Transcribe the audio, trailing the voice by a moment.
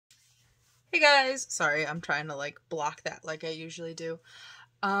Hey guys! Sorry, I'm trying to like block that like I usually do.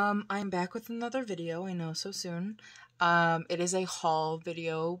 I'm back with another video, I know, so soon. It is a haul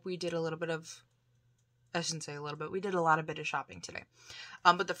video. We did a little bit of, I shouldn't say a little bit, we did a lot of bit of shopping today.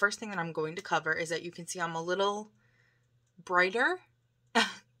 But the first thing that I'm going to cover is that you can see I'm a little brighter,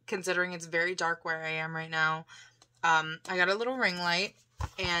 considering it's very dark where I am right now. I got a little ring light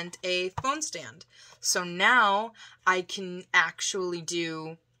and a phone stand. So now I can actually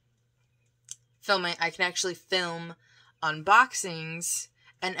do filming. I can actually film unboxings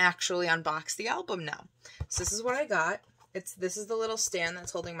and actually unbox the album now. So this is what I got. This is the little stand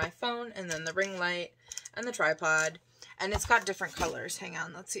that's holding my phone, and then the ring light and the tripod, and it's got different colors. Hang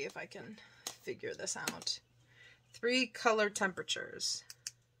on, let's see if I can figure this out. 3 color temperatures.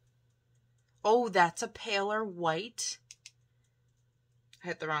 Oh, that's a paler white. I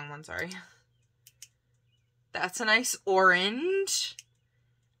hit the wrong one, sorry. That's a nice orange.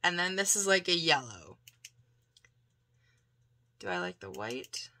 And then this is like a yellow. Do I like the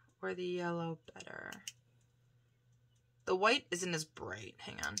white or the yellow better? The white isn't as bright.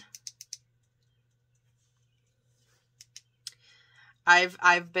 Hang on.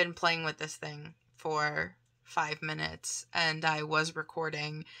 I've been playing with this thing for 5 minutes, and I was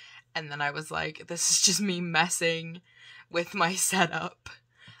recording, and then I was like, this is just me messing with my setup.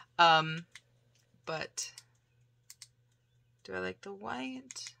 But do I like the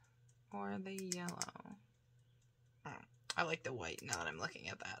white or the yellow? I like the white now that I'm looking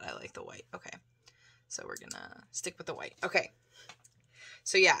at that. I like the white. Okay. So we're gonna stick with the white. Okay.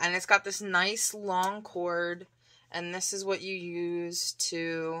 So yeah, and it's got this nice long cord, and this is what you use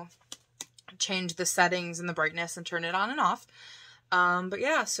to change the settings and the brightness and turn it on and off. But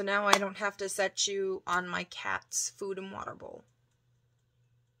yeah, so now I don't have to set you on my cat's food and water bowl.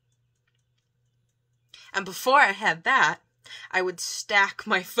 And before I had that, I would stack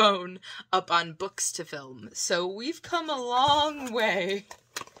my phone up on books to film. So we've come a long way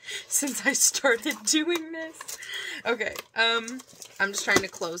since I started doing this. Okay, I'm just trying to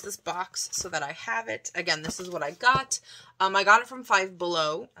close this box so that I have it. Again, this is what I got. I got it from Five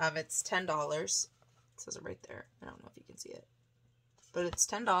Below. It's $10. It says it right there. I don't know if you can see it, but it's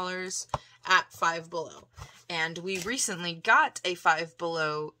 $10 at Five Below. And we recently got a Five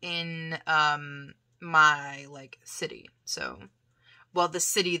Below in my like city. So, well, the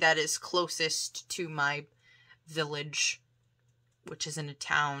city that is closest to my village, which is in a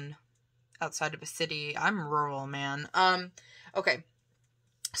town outside of a city. I'm rural, man. Okay.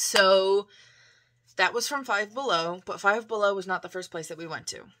 So that was from Five Below, but Five Below was not the first place that we went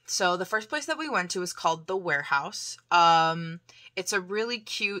to. So the first place that we went to is called The Warehouse. It's a really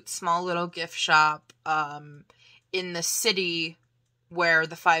cute, small little gift shop, in the city where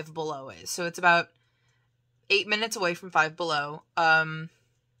the Five Below is. So it's about 8 minutes away from Five Below. But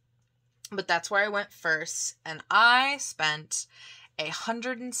that's where I went first, and I spent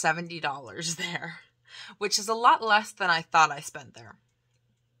 $170 there, which is a lot less than I thought I spent there.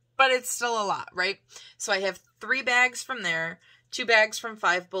 But it's still a lot, right? So I have 3 bags from there, 2 bags from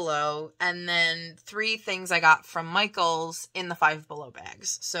Five Below, and then 3 things I got from Michael's in the Five Below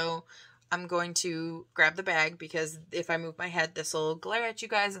bags. So I'm going to grab the bag because if I move my head, this will glare at you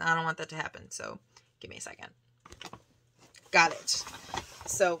guys, and I don't want that to happen. So give me a second. Got it.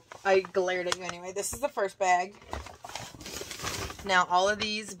 So I glared at you anyway. This is the first bag. Now all of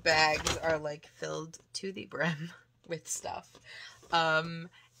these bags are like filled to the brim with stuff. And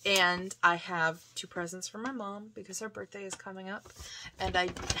I have 2 presents for my mom because her birthday is coming up. And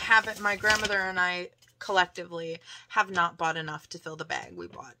I haven't, my grandmother and I collectively have not bought enough to fill the bag we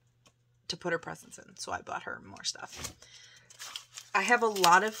bought to put her presents in. So I bought her more stuff. I have a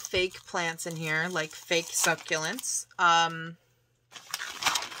lot of fake plants in here, like fake succulents.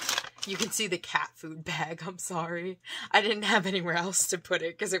 You can see the cat food bag. I'm sorry. I didn't have anywhere else to put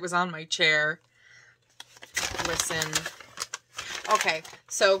it because it was on my chair. Listen. Okay,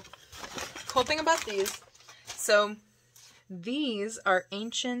 so cool thing about these. So these are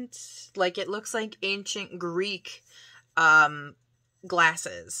ancient, like it looks like ancient Greek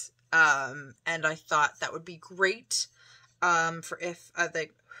glasses. And I thought that would be great. For if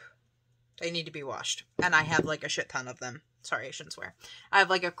they need to be washed, and I have like a shit ton of them. Sorry, I shouldn't swear. I have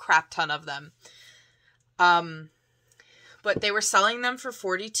like a crap ton of them. But they were selling them for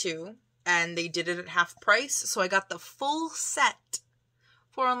 $42, and they did it at half price, so I got the full set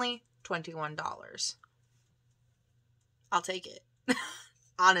for only $21. I'll take it.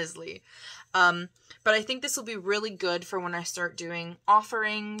 Honestly. But I think this will be really good for when I start doing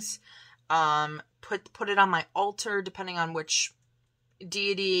offerings. Put it on my altar, depending on which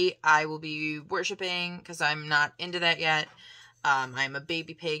deity I will be worshiping, because I'm not into that yet. I'm a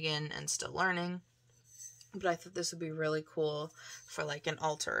baby pagan and still learning. But I thought this would be really cool for like an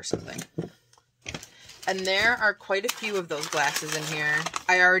altar or something. And there are quite a few of those glasses in here.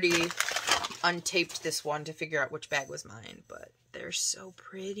 I already untaped this one to figure out which bag was mine, but they're so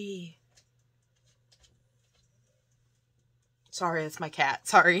pretty. Sorry, that's my cat.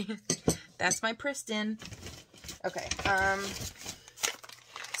 Sorry. That's my Pristin. Okay,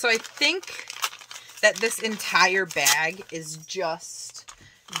 so I think that this entire bag is just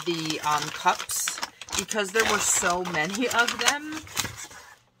the cups, because there were so many of them.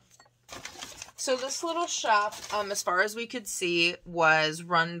 So this little shop, as far as we could see, was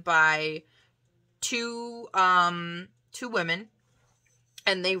run by two women,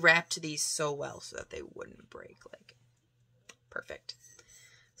 and they wrapped these so well so that they wouldn't break. Like, perfect.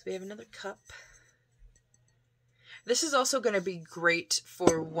 So we have another cup. This is also going to be great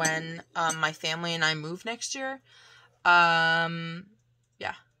for when my family and I move next year. Yeah.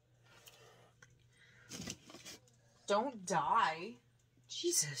 Don't die.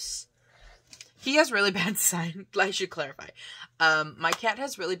 Jesus. He has really bad I should clarify. My cat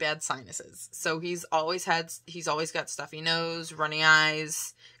has really bad sinuses. So he's always got stuffy nose, runny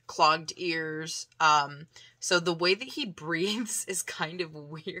eyes, clogged ears. So the way that he breathes is kind of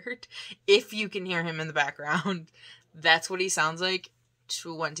weird. If you can hear him in the background, that's what he sounds like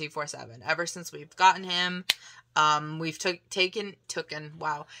 24/7. Ever since we've gotten him, we've taken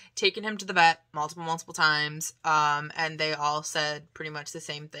him to the vet multiple times. And they all said pretty much the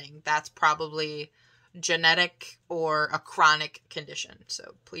same thing. That's probably genetic or a chronic condition.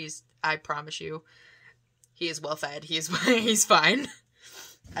 So please, I promise you, he is well fed. He's fine.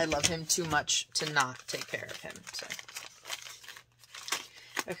 I love him too much to not take care of him. So,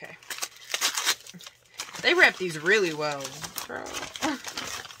 okay. They wrap these really well, bro.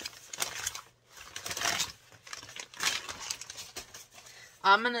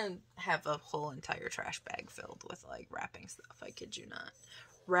 I'm gonna have a whole entire trash bag filled with, like, wrapping stuff. I kid you not.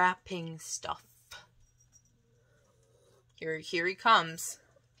 Wrapping stuff. Here he comes.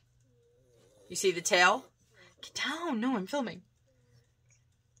 You see the tail? Get down. No, I'm filming.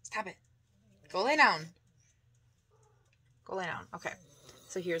 Stop it. Go lay down. Go lay down. Okay.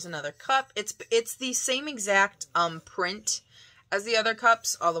 So here's another cup. It's the same exact print as the other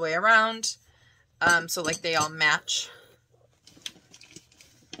cups all the way around. So like they all match.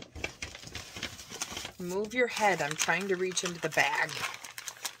 Move your head. I'm trying to reach into the bag.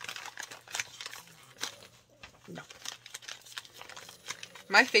 No.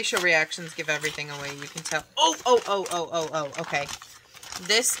 My facial reactions give everything away. You can tell. Oh. Okay.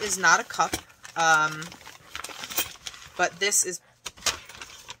 This is not a cup. But this is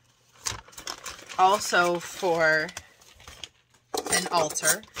also for an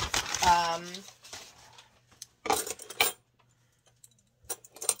altar.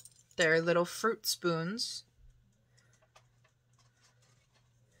 They're little fruit spoons.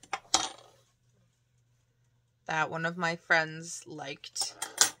 That one of my friends liked,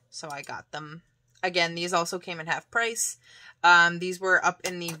 so I got them. Again, these also came at half price. These were up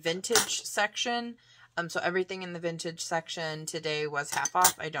in the vintage section. So everything in the vintage section today was half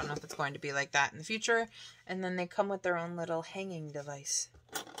off. I don't know if it's going to be like that in the future. And then they come with their own little hanging device.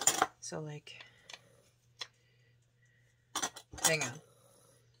 So, like, hang on.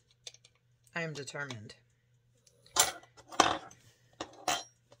 I am determined.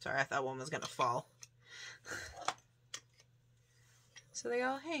 Sorry, I thought one was going to fall. So they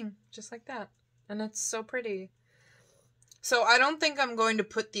all hang just like that. And it's so pretty. So I don't think I'm going to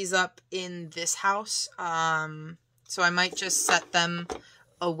put these up in this house. So I might just set them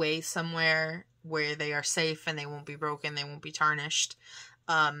away somewhere where they are safe and they won't be broken, they won't be tarnished.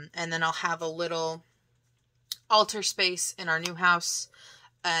 And then I'll have a little altar space in our new house.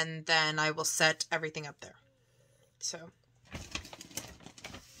 And then I will set everything up there. So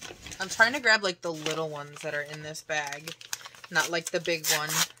I'm trying to grab like the little ones that are in this bag. Not like the big one.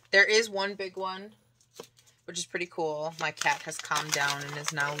 There is one big one, which is pretty cool. My cat has calmed down and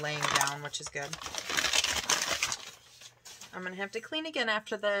is now laying down, which is good. I'm going to have to clean again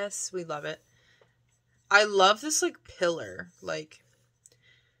after this. We love it. I love this, like, pillar. Like,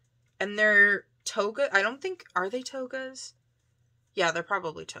 and they're toga. I don't think, are they togas? Yeah, they're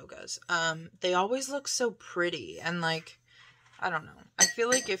probably togas. They always look so pretty. And, like, I don't know. I feel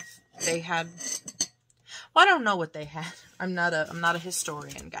like if they had, well, I don't know what they had. I'm not a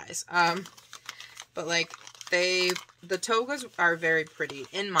historian, guys. But, like, the togas are very pretty.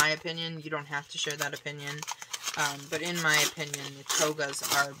 In my opinion, you don't have to share that opinion. But in my opinion, the togas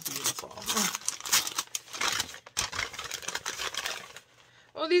are beautiful.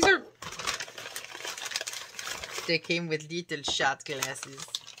 Oh, these are... They came with little shot glasses.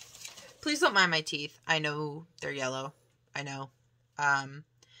 Please don't mind my teeth. I know they're yellow. I know.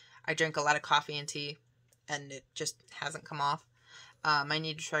 I drink a lot of coffee and tea, and it just hasn't come off. I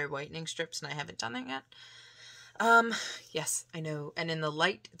need to try whitening strips, and I haven't done it yet. Yes, I know. And in the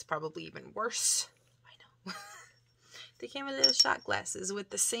light, it's probably even worse. I know. They came with little shot glasses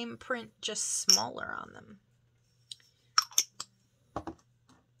with the same print, just smaller on them.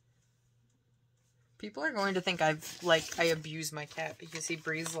 People are going to think I abuse my cat because he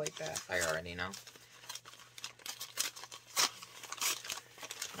breathes like that. I already know.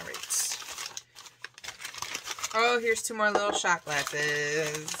 Alright. Oh, here's 2 more little shot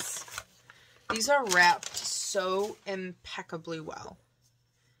glasses. These are wrapped so impeccably well.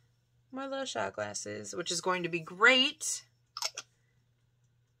 More little shot glasses, which is going to be great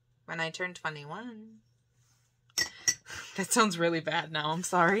when I turn 21. That sounds really bad now. I'm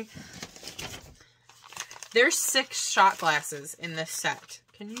sorry. There's 6 shot glasses in this set.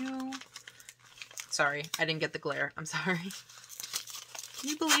 Can you... Sorry, I didn't get the glare. I'm sorry. Can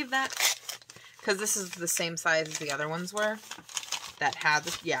you believe that? Because this is the same size as the other ones were. That had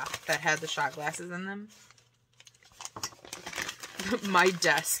the shot glasses in them. My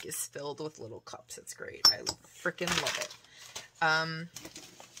desk is filled with little cups. It's great. I freaking love it.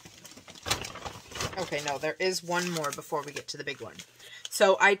 Okay, no, there is one more before we get to the big one.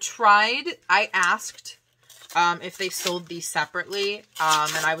 So I asked if they sold these separately,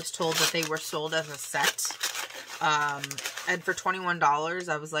 and I was told that they were sold as a set. And for $21,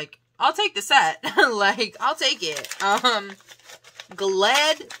 I was like, I'll take the set. Like, I'll take it.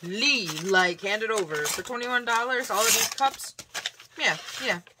 Gladly. Like, hand it over. For $21, all of these cups. Yeah.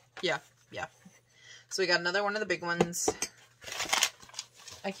 So we got another one of the big ones.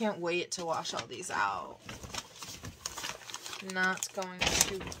 I can't wait to wash all these out. Not going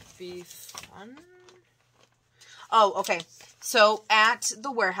to be fun. Oh, okay. So at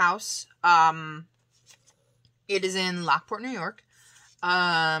the warehouse, it is in Lockport, New York.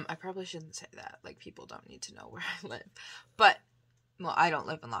 I probably shouldn't say that. Like, people don't need to know where I live. But, well, I don't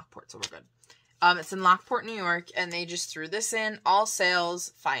live in Lockport, so we're good. It's in Lockport, New York, and they just threw this in. All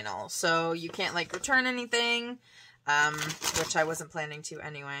sales final. So you can't, like, return anything, which I wasn't planning to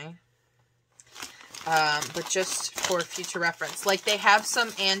anyway. But just for future reference. Like, they have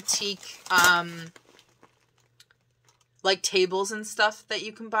some antique, like, tables and stuff that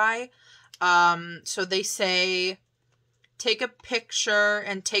you can buy. So they say, take a picture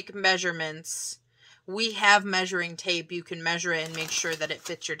and take measurements. We have measuring tape. You can measure it and make sure that it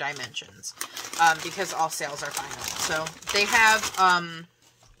fits your dimensions. Because all sales are final. So they have,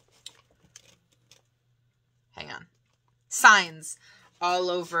 hang on, signs all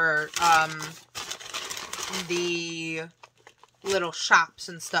over, the little shops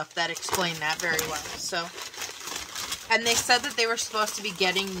and stuff that explain that very well. So, and they said that they were supposed to be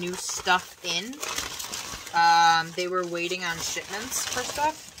getting new stuff in. They were waiting on shipments for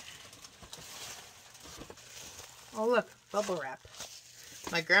stuff. Oh, look, bubble wrap.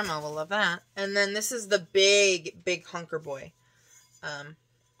 My grandma will love that. And then this is the big, big hunker boy.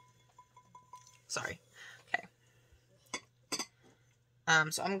 Sorry. Okay.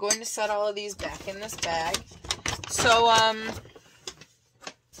 So I'm going to set all of these back in this bag. So, I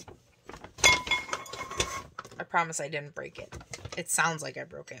promise I didn't break it. It sounds like I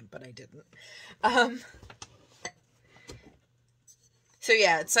broke it, but I didn't. So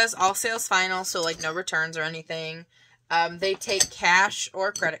yeah, it says all sales final, so like no returns or anything. They take cash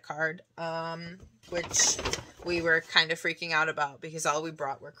or credit card, which we were kind of freaking out about because all we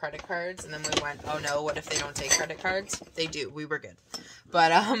brought were credit cards, and then we went, oh no, what if they don't take credit cards? They do. We were good.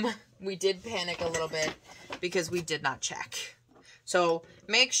 But we did panic a little bit because we did not check. So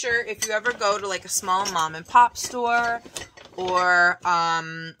make sure if you ever go to like a small mom and pop store or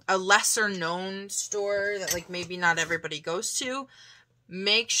a lesser known store that like maybe not everybody goes to,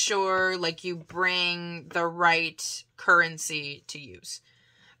 make sure, like, you bring the right currency to use.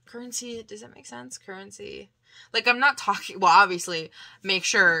 Currency, does that make sense? Currency. Like, I'm not talking, well, obviously, make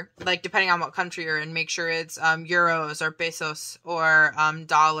sure, like, depending on what country you're in, make sure it's euros or pesos or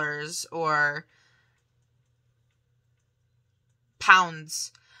dollars or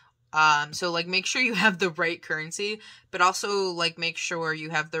pounds. So, like, make sure you have the right currency, but also, like, make sure you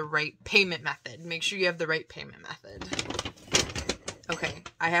have the right payment method. Make sure you have the right payment method. Okay,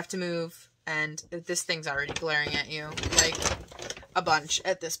 I have to move, and this thing's already glaring at you, like, a bunch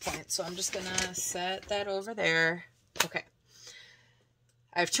at this point. So I'm just gonna set that over there. Okay.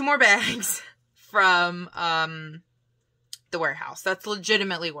 I have 2 more bags from, the warehouse. That's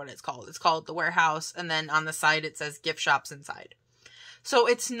legitimately what it's called. It's called the warehouse, and then on the side it says gift shops inside. So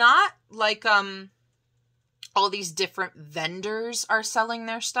it's not like, all these different vendors are selling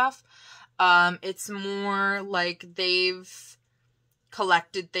their stuff. It's more like they've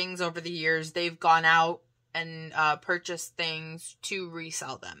collected things over the years. They've gone out and purchased things to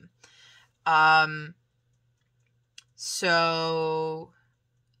resell them. So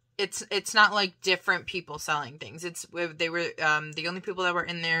it's not like different people selling things. They were the only people that were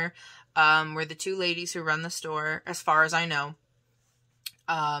in there were the two ladies who run the store, as far as I know.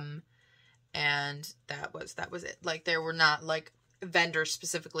 And that was it. Like, there were not like vendors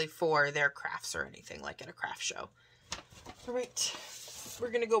specifically for their crafts or anything, like at a craft show. All right, we're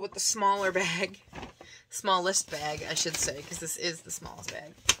gonna go with the smaller bag, smallest bag, I should say, because this is the smallest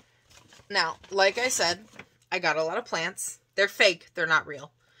bag. Now, like I said, I got a lot of plants. They're fake. They're not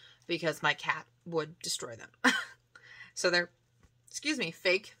real, because my cat would destroy them. So they're, excuse me,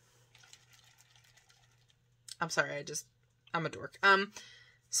 fake. I'm sorry, I'm a dork.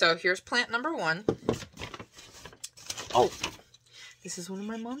 So here's plant number 1. Oh, this is one of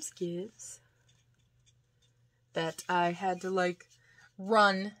my mom's gifts that I had to like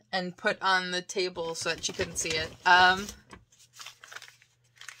run and put on the table so that she couldn't see it.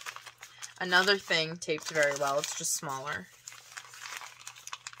 Another thing taped very well. It's just smaller.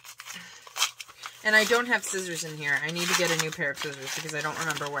 And I don't have scissors in here. I need to get a new pair of scissors because I don't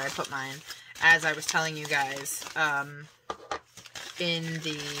remember where I put mine. As I was telling you guys in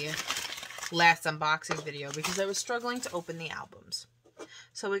the last unboxing video, because I was struggling to open the albums.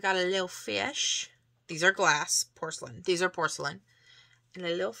 So we got a little fish. These are glass, porcelain. These are porcelain. And a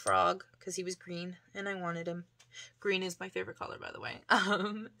little frog, because he was green, and I wanted him. Green is my favorite color, by the way.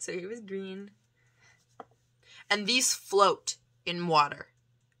 So he was green. And these float in water.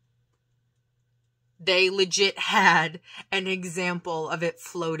 They legit had an example of it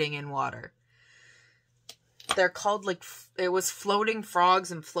floating in water. They're called, like, it was floating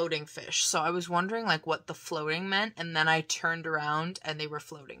frogs and floating fish. So I was wondering, like, what the floating meant. And then I turned around and they were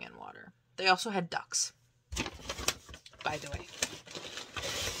floating in water. They also had ducks, by the way.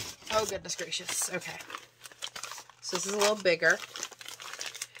 Oh, goodness gracious. Okay. So this is a little bigger.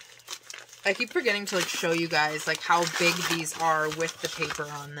 I keep forgetting to, like, show you guys, like, how big these are with the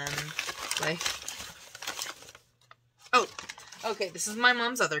paper on them. Like, oh, okay. This is my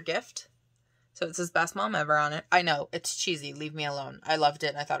mom's other gift. So it says best mom ever on it. I know, it's cheesy. Leave me alone. I loved it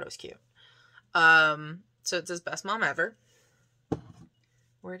and I thought it was cute. So it says best mom ever.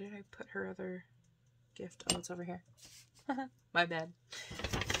 Where did I put her other gift? Oh, it's over here. My bad.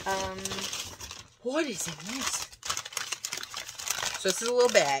 What is in this? So this is a little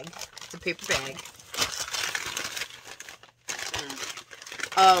bag. It's a paper bag.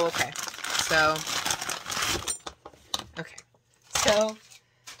 Oh, okay. So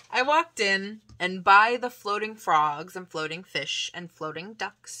I walked in, and by the floating frogs and floating fish and floating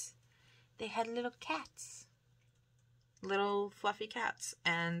ducks, they had little cats. Little fluffy cats.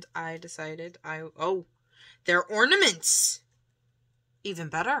 And I decided oh, they're ornaments. Even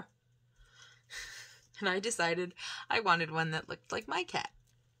better. And I decided I wanted one that looked like my cat.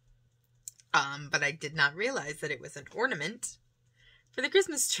 But I did not realize that it was an ornament for the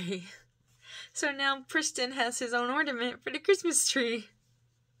Christmas tree. So now Preston has his own ornament for the Christmas tree.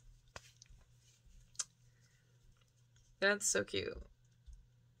 That's so cute.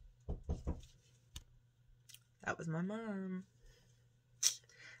 That was my mom.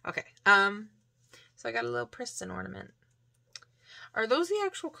 Okay. So I got a little Preston ornament. Are those the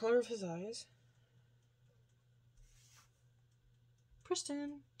actual color of his eyes?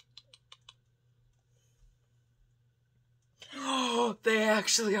 Preston. Oh, they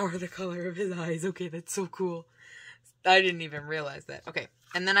actually are the color of his eyes. Okay, that's so cool. I didn't even realize that. Okay,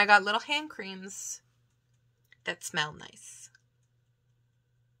 and then I got little hand creams that smell nice.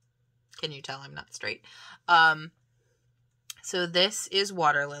 Can you tell I'm not straight? So this is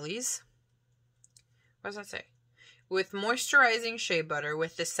water lilies. What does that say? With moisturizing shea butter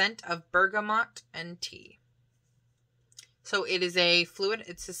with the scent of bergamot and tea. So it is a fluid,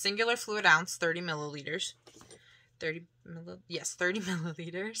 it's a singular fluid ounce, 30 milliliters. 30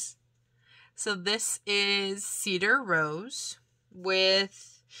 milliliters. So this is cedar rose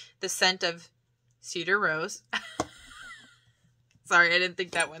with the scent of cedar rose. Sorry, I didn't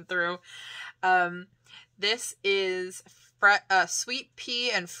think that went through. This is sweet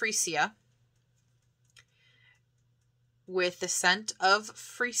pea and freesia with the scent of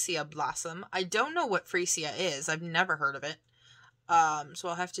freesia blossom. I don't know what freesia is. I've never heard of it. So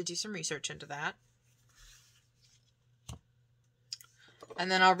I'll have to do some research into that. And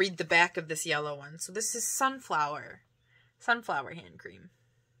then I'll read the back of this yellow one. So this is sunflower hand cream.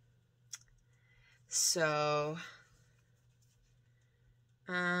 So,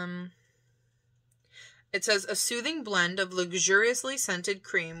 It says a soothing blend of luxuriously scented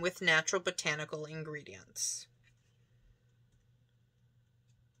cream with natural botanical ingredients.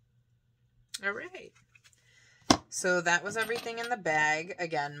 All right. So that was everything in the bag.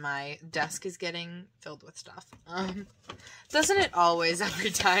 Again, my desk is getting filled with stuff. Doesn't it always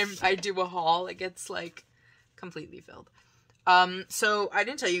every time I do a haul, it gets like completely filled. So I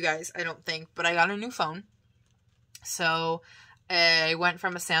didn't tell you guys, I don't think, but I got a new phone. So I went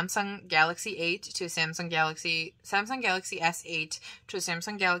from a Samsung Galaxy 8 to a Samsung Galaxy S8 to a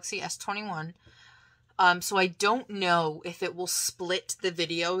Samsung Galaxy S21. So I don't know if it will split the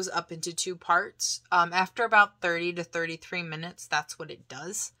videos up into 2 parts. After about 30 to 33 minutes, that's what it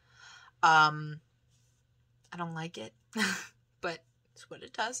does. I don't like it, but it's what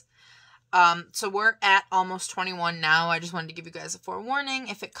it does. So we're at almost 21 now. I just wanted to give you guys a forewarning.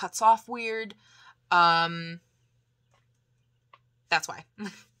 If it cuts off weird, that's why.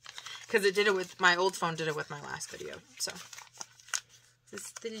 Because it did it with, my old phone did it with my last video, so. This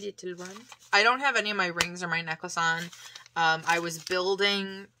is the little one. I don't have any of my rings or my necklace on. I was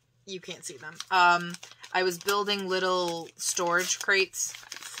building, you can't see them. I was building little storage crates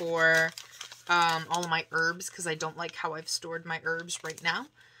for all of my herbs because I don't like how I've stored my herbs right now.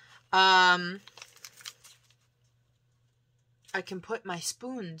 I can put my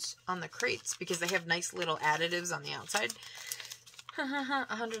spoons on the crates because they have nice little additives on the outside.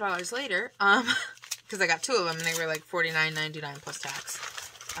 $100 later, because I got 2 of them and they were like $49.99 plus tax.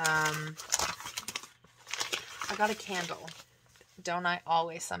 I got a candle. Don't I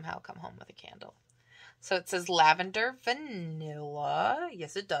always somehow come home with a candle? So it says lavender vanilla.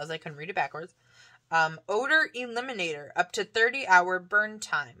 Yes, it does. I couldn't read it backwards. Odor eliminator, up to 30-hour burn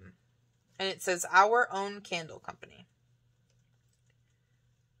time. And it says our own candle company.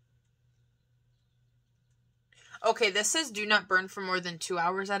 Okay, this says do not burn for more than 2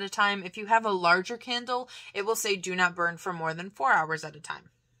 hours at a time. If you have a larger candle, it will say do not burn for more than 4 hours at a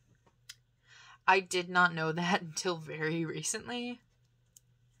time. I did not know that until very recently.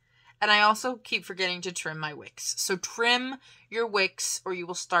 And I also keep forgetting to trim my wicks. So trim your wicks or you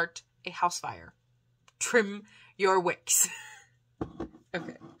will start a house fire. Trim your wicks.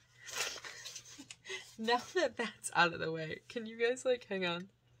 Okay. Now that that's out of the way, can you guys like hang on?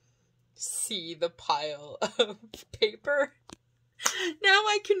 See the pile of paper. Now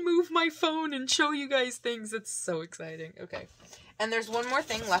I can move my phone and show you guys things. It's so exciting. Okay. And there's one more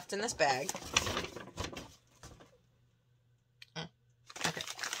thing left in this bag. Okay.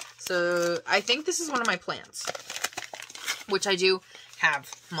 So I think this is one of my plants, which I do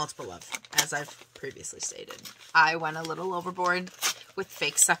have multiple of, as I've previously stated. I went a little overboard with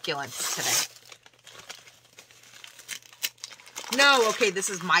fake succulents today. No, okay, this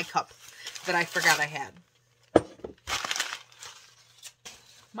is my cup that I forgot I had.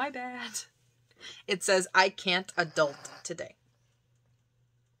 My bad. It says, I can't adult today.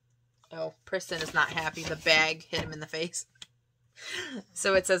 Oh, Preston is not happy. The bag hit him in the face.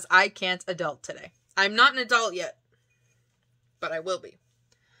 So it says, I can't adult today. I'm not an adult yet, but I will be.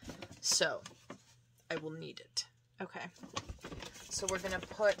 So, I will need it. Okay. So we're going to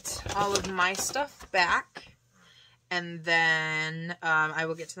put all of my stuff back, and then I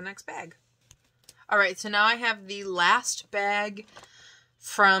will get to the next bag. All right, so now I have the last bag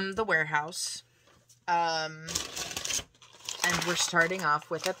from the warehouse. And we're starting off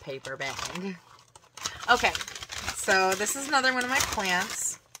with a paper bag. Okay, so this is another one of my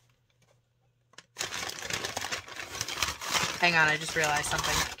plants. Hang on, I just realized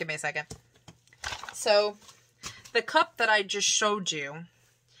something. Give me a second. So, the cup that I just showed you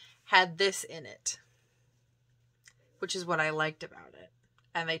had this in it, which is what I liked about it.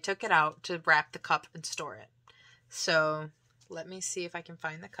 And they took it out to wrap the cup and store it. So, let me see if I can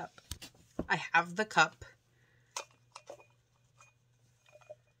find the cup. I have the cup.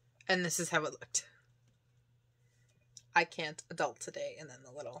 And this is how it looked. I can't adult today. And then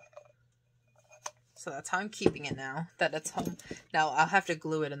the little... So that's how I'm keeping it now, that it's home. Now, I'll have to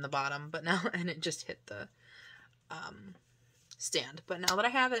glue it in the bottom, but now... And it just hit the stand. But now that I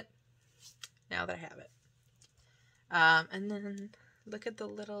have it... And then... Look at the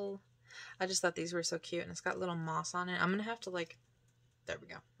little... I just thought these were so cute. And it's got little moss on it. I'm going to have to, like... There we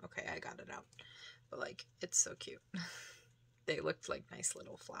go. Okay, I got it out. But, like, it's so cute. They looked like nice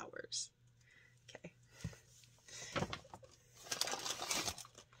little flowers. Okay.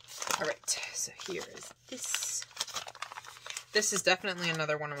 Alright, so here is this. This is definitely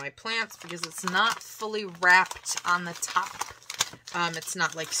another one of my plants because it's not fully wrapped on the top. It's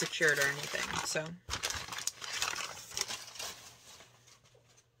not, like, secured or anything, so...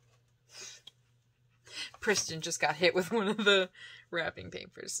 Kristen just got hit with one of the wrapping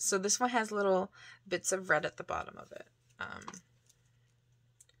papers. So this one has little bits of red at the bottom of it.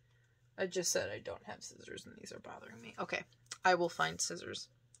 I just said I don't have scissors and these are bothering me. Okay, I will find scissors.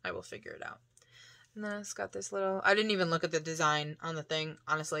 I will figure it out. And then it's got this little... I didn't even look at the design on the thing,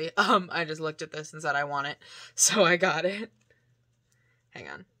 honestly. I just looked at this and said I want it. So I got it. Hang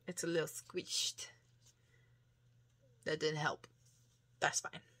on. It's a little squished. That didn't help. That's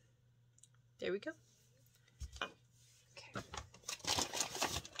fine. There we go. Okay.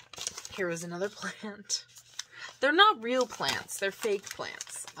 Here was another plant. They're not real plants. They're fake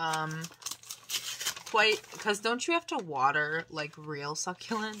plants. Because don't you have to water, like, real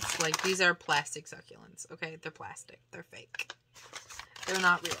succulents? Like, these are plastic succulents, okay? They're plastic. They're fake. They're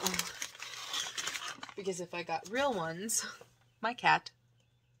not real. Because if I got real ones, my cat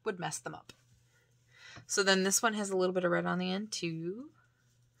would mess them up. So then this one has a little bit of red on the end, too.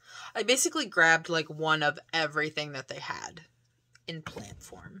 I basically grabbed, like, one of everything that they had in plant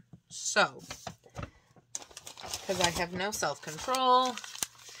form. So, because I have no self-control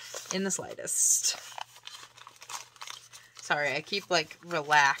in the slightest. Sorry, I keep, like,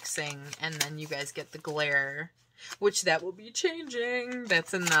 relaxing, and then you guys get the glare, which that will be changing.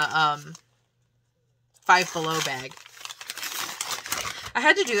 That's in the, Five Below bag. I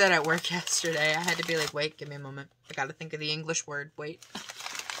had to do that at work yesterday. I had to be like, wait, give me a moment. I gotta think of the English word, wait.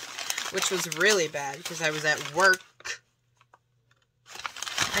 Which was really bad, because I was at work.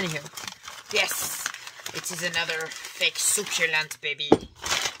 Anywho. Yes! It is another fake succulent, baby.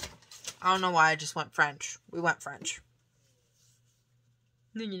 I don't know why I just went French. We went French.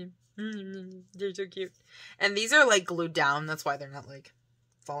 They're so cute. And these are, like, glued down. That's why they're not, like,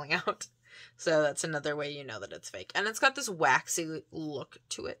 falling out. So that's another way you know that it's fake. And it's got this waxy look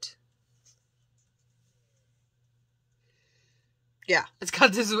to it. Yeah, it's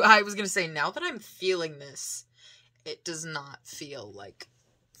got this... I was going to say, now that I'm feeling this, it does not feel like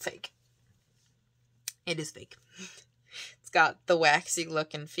fake. It is fake. It's got the waxy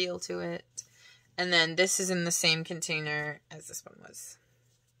look and feel to it. And then this is in the same container as this one was.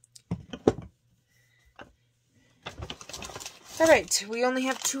 Alright, we only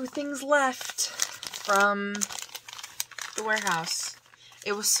have 2 things left from the warehouse.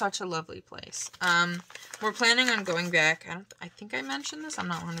 It was such a lovely place. We're planning on going back. I think I mentioned this. I'm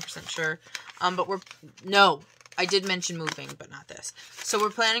not 100% sure. But no, I did mention moving, but not this. So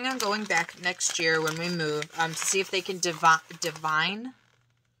we're planning on going back next year when we move, to see if they can design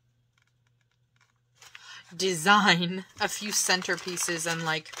a few centerpieces and,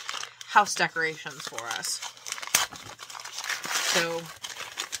 like, house decorations for us. So,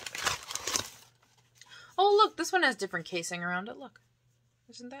 oh look, this one has different casing around it, look.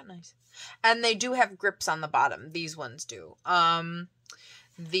 Isn't that nice? And they do have grips on the bottom, these ones do.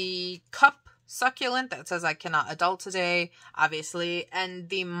 The cup succulent that says I cannot adult today, obviously, and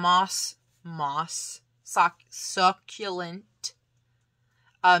the moss succulent,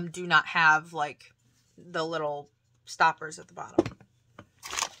 do not have, like, the little stoppers at the bottom.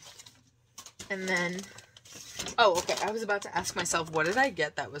 And then... oh, okay. I was about to ask myself, what did I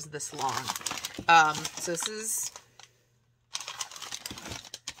get that was this long? So this is...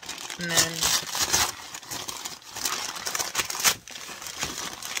 and then...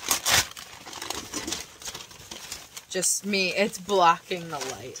 just me. It's blocking the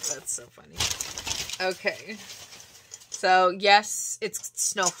light. That's so funny. Okay. So, yes, it's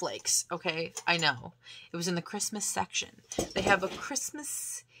snowflakes. Okay, I know. It was in the Christmas section. They have a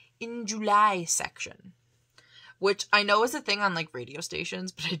Christmas in July section. Which I know is a thing on, like, radio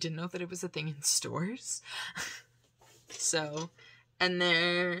stations, but I didn't know that it was a thing in stores. So, and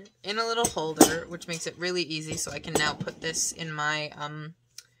they're in a little holder, which makes it really easy, so I can now put this in my,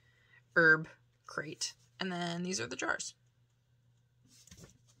 herb crate. And then these are the jars.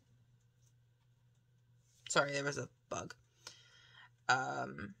 Sorry, there was a bug.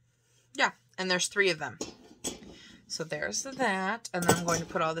 Yeah, and there's 3 of them. So there's that, and then I'm going to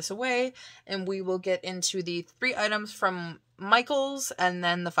put all this away, and we will get into the 3 items from Michael's, and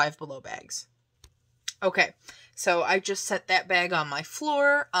then the Five Below bags. Okay, so I just set that bag on my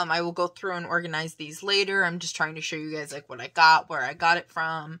floor. I will go through and organize these later. I'm just trying to show you guys, like, what I got, where I got it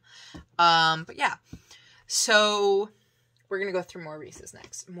from. But yeah, so we're going to go through Maurice's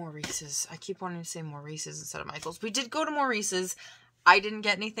next. Maurice's. I keep wanting to say Maurice's instead of Michael's. We did go to Maurice's. I didn't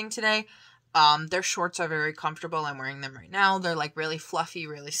get anything today. Their shorts are very comfortable. I'm wearing them right now. They're, like, really fluffy,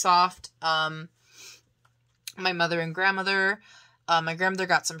 really soft. My mother and grandmother My grandmother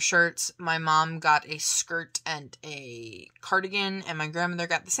got some shirts. My mom got a skirt and a cardigan, and my grandmother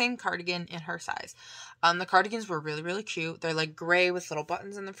got the same cardigan in her size. The cardigans were really, really cute. They're like gray with little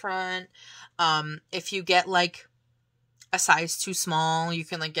buttons in the front. If you get like a size too small, you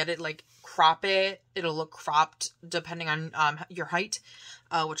can like get it, like crop it. It'll look cropped depending on your height,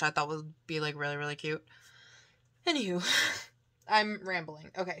 which I thought would be like really, really cute. Anywho, I'm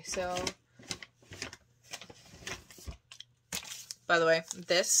rambling. Okay, so by the way,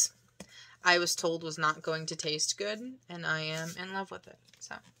 this I was told was not going to taste good, and I am in love with it.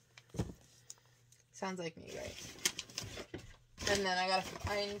 So, sounds like me, right? And then I gotta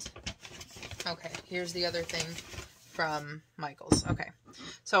find... Okay, here's the other thing from Michael's. Okay,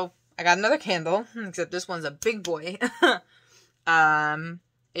 so I got another candle, except this one's a big boy.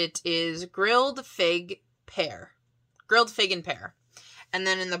 It is grilled fig pear. Grilled fig and pear. And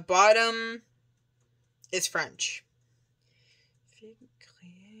then in the bottom is French.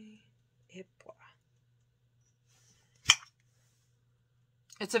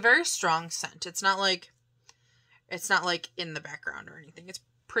 It's a very strong scent. It's not like in the background or anything. It's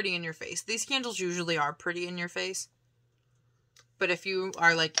pretty in your face. These candles usually are pretty in your face. But if you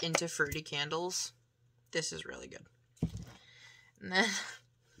are like into fruity candles, this is really good. And then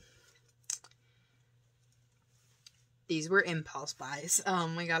these were impulse buys.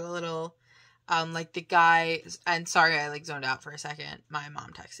 We got a little like the guy, and sorry I like zoned out for a second. My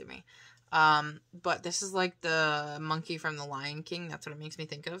mom texted me. But this is like the monkey from The Lion King. That's what it makes me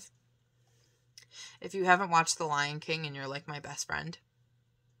think of. If you haven't watched The Lion King and you're like my best friend,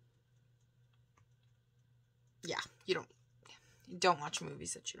 yeah, you don't watch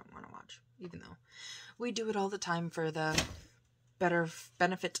movies that you don't want to watch, even though we do it all the time for the better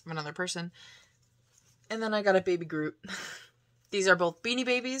benefit of another person. And then I got a baby Groot. These are both Beanie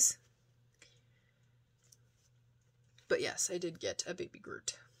Babies. But yes, I did get a baby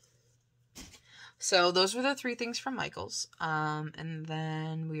Groot. So those were the 3 things from Michael's. And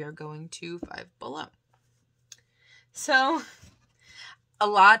then we are going to Five Below. So a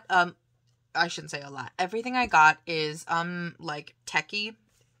lot, I shouldn't say a lot. Everything I got is like techie.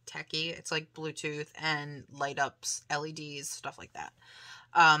 It's like Bluetooth and light ups, LEDs, stuff like that.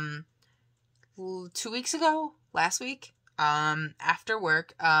 2 weeks ago, last week, after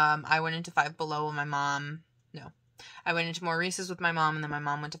work, I went into Five Below with my mom. No, I went into Maurice's with my mom, and then my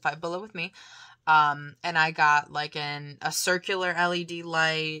mom went to Five Below with me. And I got like a circular LED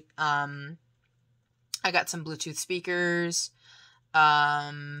light. I got some Bluetooth speakers,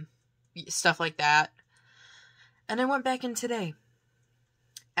 stuff like that. And I went back in today.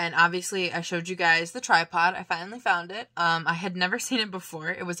 And obviously I showed you guys the tripod. I finally found it. I had never seen it before.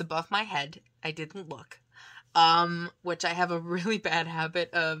 It was above my head. I didn't look. Which I have a really bad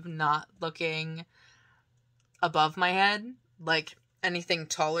habit of not looking above my head. Like, anything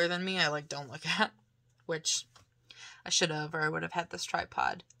taller than me, I like don't look at, which I should have, or I would have had this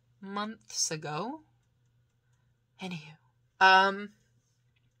tripod months ago. Anywho,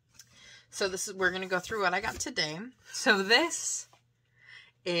 so we're gonna go through what I got today. So this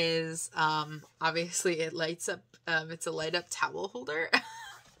is, obviously it lights up, it's a light up towel holder.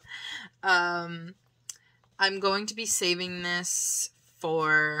 I'm going to be saving this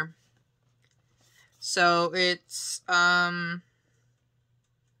for, so it's,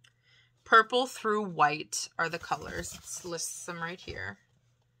 purple through white are the colors. It lists them right here.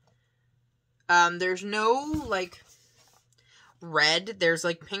 There's no, like, red. There's,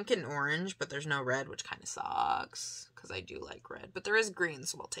 like, pink and orange, but there's no red, which kind of sucks, because I do like red. But there is green,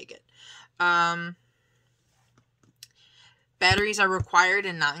 so we'll take it. Batteries are required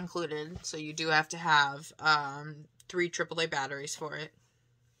and not included, so you do have to have 3 AAA batteries for it.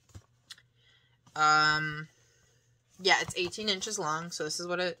 Yeah, it's 18 inches long, so this is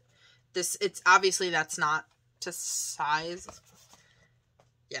what it's obviously that's not to size.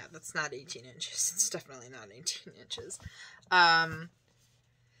 Yeah, that's not 18 inches. It's definitely not 18 inches.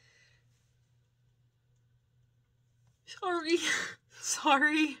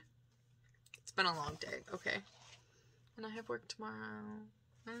 Sorry. It's been a long day. Okay. And I have work tomorrow.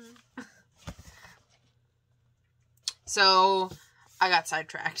 So, I got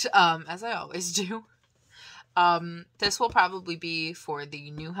sidetracked, as I always do. This will probably be for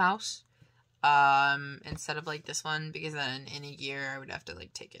the new house, instead of, like, this one, because then in a year I would have to,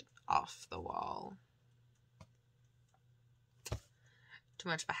 like, take it off the wall. Too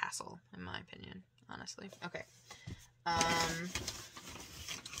much of a hassle, in my opinion, honestly. Okay.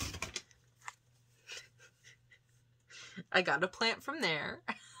 I got a plant from there.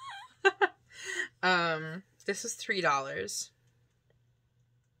 This is $3.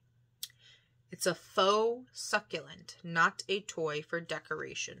 It's a faux succulent, not a toy for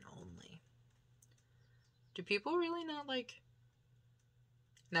decoration only. Do people really not like...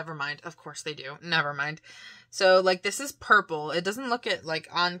 Never mind. Of course they do. Never mind. So, like, this is purple. It doesn't look it, like,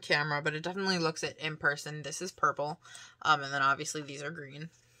 on camera, but it definitely looks it in person. This is purple. And then, obviously, these are green.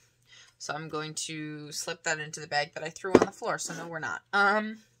 So, I'm going to slip that into the bag that I threw on the floor. So, no, we're not.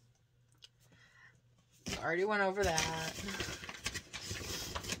 Already went over that.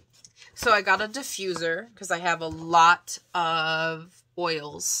 So, I got a diffuser because I have a lot of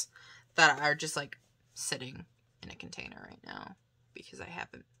oils that are just, like, sitting in a container right now. Because I've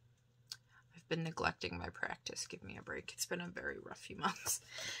been neglecting my practice. Give me a break. It's been a very rough few months.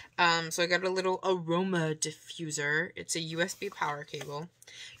 So I got a little aroma diffuser. It's a USB power cable.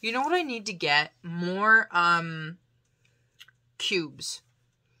 You know what I need to get? More, cubes.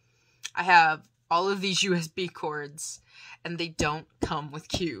 I have all of these USB cords, and they don't come with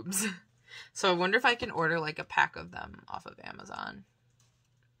cubes. So I wonder if I can order, like, a pack of them off of Amazon.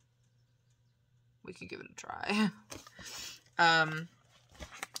 We could give it a try.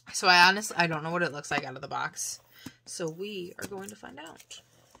 So I don't know what it looks like out of the box. So we are going to find out.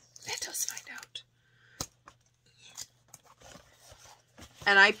 Let us find out.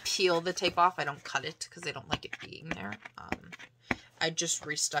 And I peel the tape off. I don't cut it because I don't like it being there. I just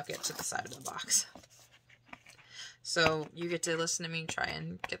restuck it to the side of the box. So you get to listen to me try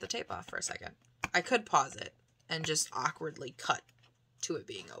and get the tape off for a second. I could pause it and just awkwardly cut to it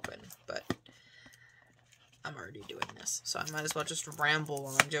being open, but I'm already doing this, so I might as well just ramble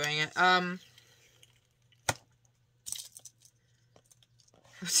while I'm doing it.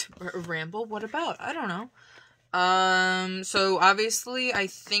 Ramble? What about? I don't know. So obviously, I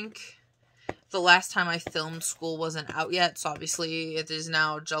think the last time I filmed, school wasn't out yet, so obviously it is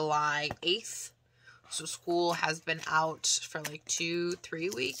now July 8th. So school has been out for like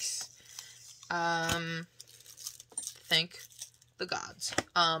 2-3 weeks. Thank the gods.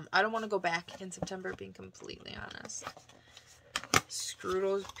 I don't want to go back in September, being completely honest. Screw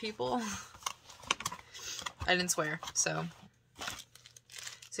those people. I didn't swear, so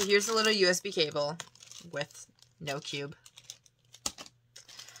here's a little USB cable with no cube.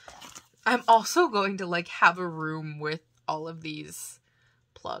 I'm also going to, like, have a room with all of these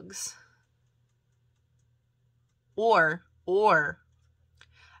plugs. Or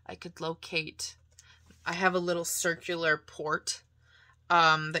I could locate, I have a little circular port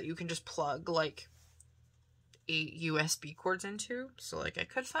that you can just plug, like, 8 USB cords into. So, like, I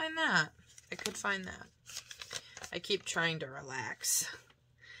could find that. I keep trying to relax,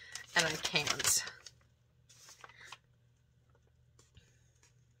 and I can't.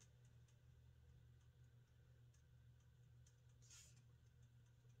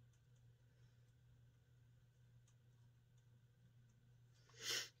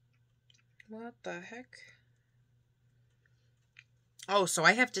 What the heck? Oh, so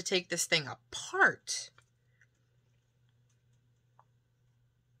I have to take this thing apart.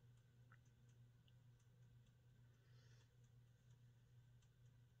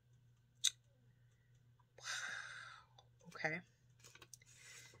 Wow. Okay.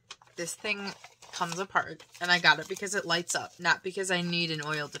 This thing comes apart, and I got it because it lights up, not because I need an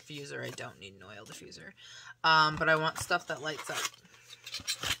oil diffuser. I don't need an oil diffuser. But I want stuff that lights up.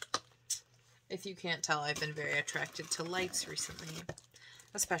 If you can't tell, I've been very attracted to lights recently,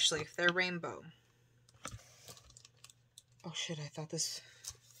 especially if they're rainbow. Oh shit, I thought this...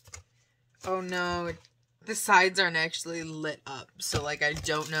 Oh no, the sides aren't actually lit up, so, like, I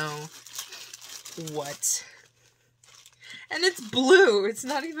don't know what... And it's blue, it's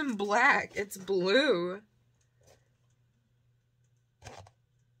not even black, it's blue.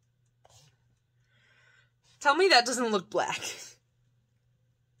 Tell me that doesn't look black.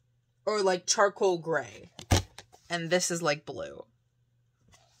 Or, like, charcoal gray. And this is, like, blue.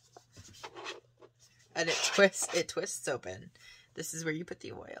 And it twists open. This is where you put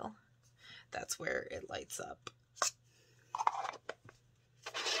the oil. That's where it lights up.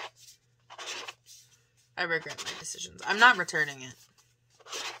 I regret my decisions. I'm not returning it.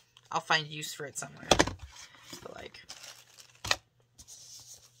 I'll find use for it somewhere. But, like...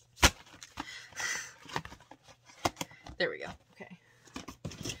 There we go. Okay.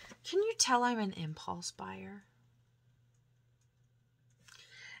 Can you tell I'm an impulse buyer?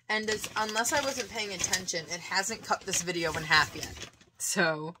 And unless I wasn't paying attention, it hasn't cut this video in half yet.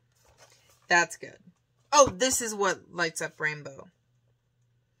 So, that's good. Oh, this is what lights up rainbow.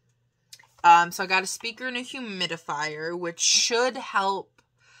 So I got a speaker and a humidifier, which should help,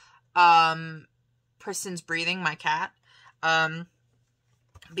 Priston's breathing, my cat,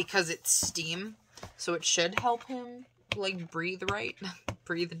 because it's steam. So it should help him like, breathe right.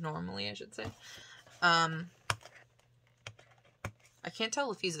 Breathe normally, I should say. I can't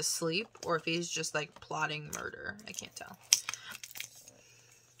tell if he's asleep or if he's just, like, plotting murder. I can't tell.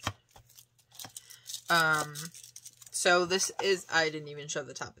 So this is... I didn't even show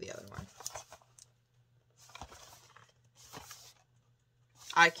the top of the other one.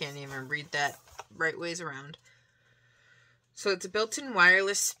 I can't even read that right ways around. So it's a built-in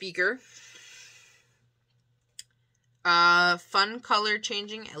wireless speaker. Fun color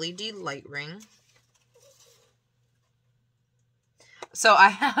changing LED light ring. So I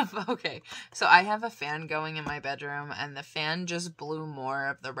have, okay, so I have a fan going in my bedroom, and the fan just blew more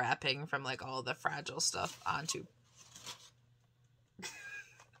of the wrapping from, like, all the fragile stuff onto.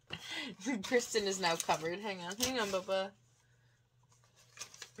 Kristen is now covered. Hang on, Bubba.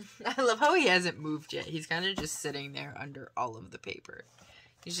 I love how he hasn't moved yet. He's kind of just sitting there under all of the paper.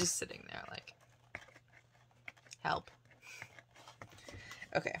 He's just sitting there, like, help.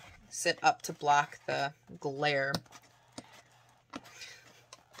 Okay, sit up to block the glare.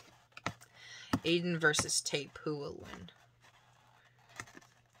 Aiden versus tape. Who will win?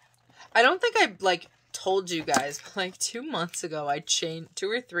 I don't think I, like, told you guys, but, like, 2 months ago, I changed, 2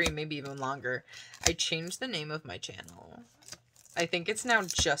 or 3, maybe even longer, I changed the name of my channel. I think it's now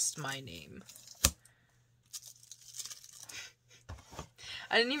just my name.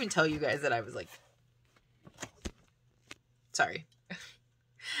 I didn't even tell you guys that I was, like... Sorry.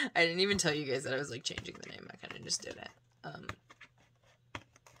 I didn't even tell you guys that I was, like, changing the name. I kind of just did it.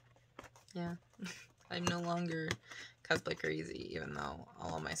 Yeah. I'm no longer cosplay crazy, even though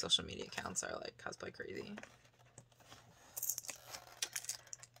all of my social media accounts are, like, cosplay crazy.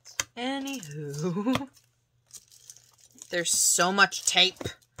 Anywho. There's so much tape.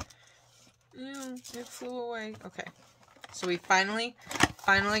 Ew, it flew away. Okay. So we finally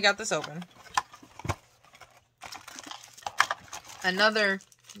got this open. Another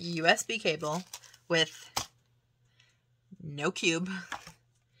USB cable with no cube.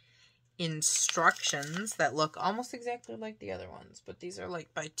 Instructions that look almost exactly like the other ones, but these are,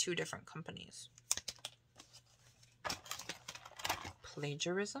 like, by 2 different companies.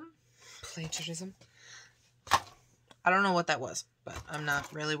 Plagiarism? Plagiarism? I don't know what that was, but I'm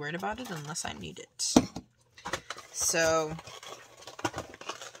not really worried about it unless I need it. So,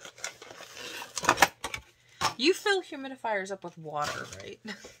 you fill humidifiers up with water, right?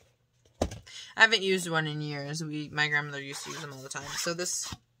 I haven't used one in years. My grandmother used to use them all the time. So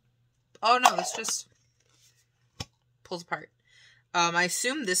this... Oh, no, this just pulls apart. I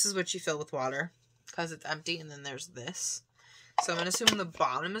assume this is what you fill with water, because it's empty, and then there's this. So I'm going to assume the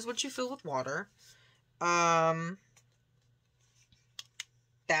bottom is what you fill with water.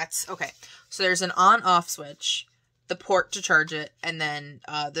 That's, okay. So there's an on-off switch, the port to charge it, and then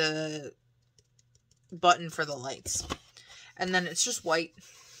the button for the lights. And then it's just white.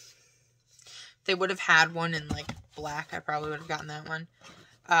 If they would have had one in, like, black, I probably would have gotten that one.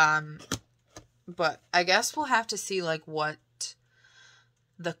 But I guess we'll have to see, like, what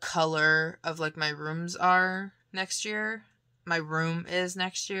the color of, like, my rooms are next year. My room is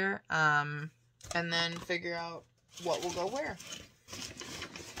next year. And then figure out what will go where.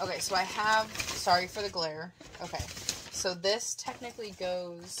 Okay, so I have, sorry for the glare. Okay, so this technically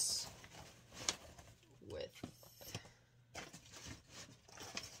goes with,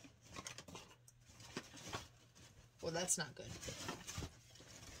 well, that's not good.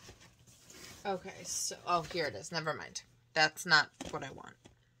 Okay, so, oh, here it is. Never mind. That's not what I want.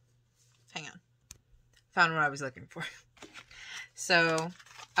 Hang on. Found what I was looking for. So,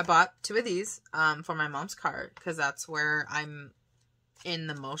 I bought 2 of these for my mom's car, because that's where I'm in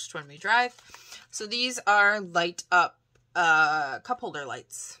the most when we drive. So, these are light up cup holder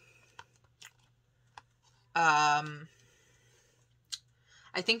lights. I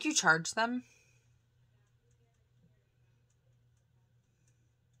think you charge them.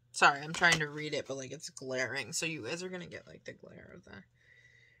 Sorry, I'm trying to read it, but, like, it's glaring. So you guys are going to get, like, the glare of that.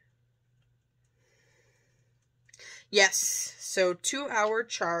 Yes. So 2-hour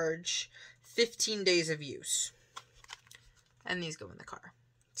charge, 15 days of use. And these go in the car.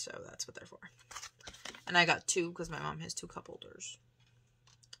 So that's what they're for. And I got 2 because my mom has 2 cup holders.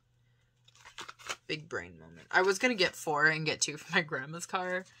 Big brain moment. I was going to get 4 and get 2 for my grandma's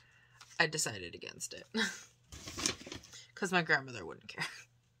car. I decided against it. Because my grandmother wouldn't care.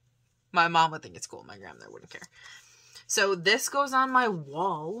 My mom would think it's cool. My grandmother wouldn't care. So this goes on my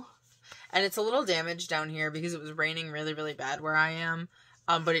wall. And it's a little damaged down here because it was raining really, really bad where I am.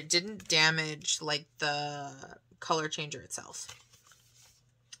 But it didn't damage, like, the color changer itself.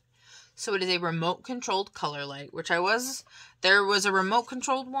 So it is a remote-controlled color light, there was a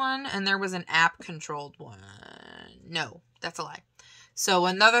remote-controlled one, and there was an app-controlled one. No, that's a lie. So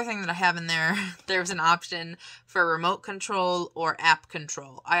another thing that I have in there, there's an option for remote control or app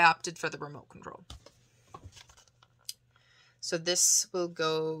control. I opted for the remote control. So this will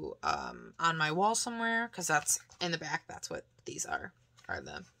go on my wall somewhere, because that's in the back. That's what these are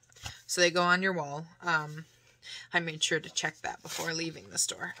so they go on your wall. I made sure to check that before leaving the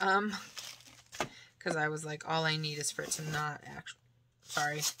store. Because I was like, all I need is for it to not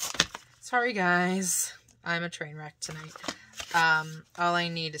actually... Sorry, guys. I'm a train wreck tonight. All I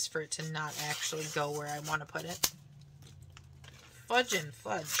need is for it to not actually go where I want to put it. Fudge and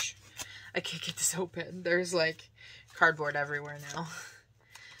fudge. I can't get this open. There's, like, cardboard everywhere now.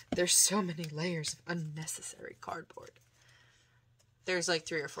 There's so many layers of unnecessary cardboard. There's, like,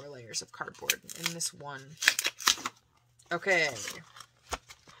 3 or 4 layers of cardboard in this one. Okay.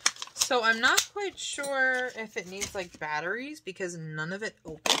 So I'm not quite sure if it needs, like, batteries because none of it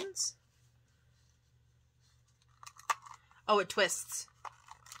opens. Oh, it twists.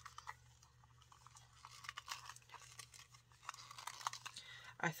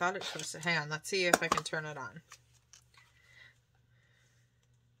 I thought it twisted. Hang on, let's see if I can turn it on.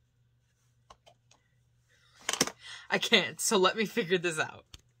 I can't, so let me figure this out.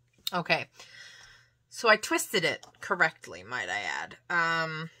 Okay. So I twisted it correctly, might I add.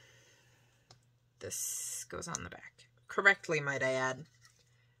 This goes on the back. Correctly, might I add.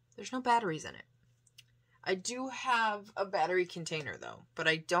 There's no batteries in it. I do have a battery container, though, but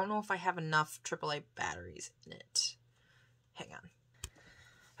I don't know if I have enough AAA batteries in it. Hang on.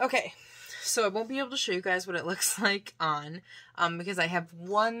 Okay, so I won't be able to show you guys what it looks like on, because I have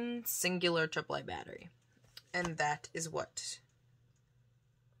one singular AAA battery, and that is what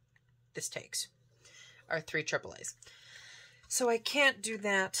this takes, are 3 AAAs. So I can't do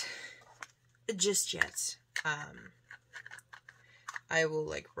that just yet. I will,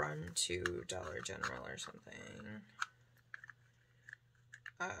 like, run to Dollar General or something.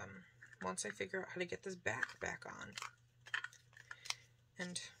 Once I figure out how to get this back on.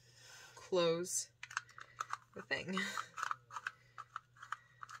 And close the thing.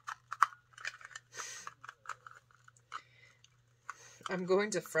 I'm going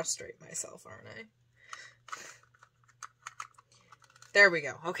to frustrate myself, aren't I? There we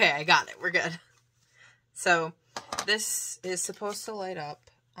go. Okay, I got it. We're good. So... this is supposed to light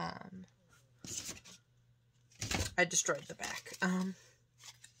up. I destroyed the back.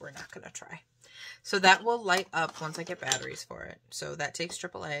 We're not going to try. So that will light up once I get batteries for it. So that takes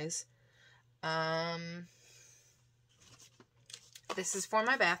AAAs. This is for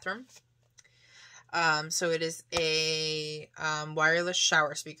my bathroom. So it is a wireless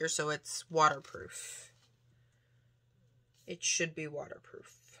shower speaker, so it's waterproof. It should be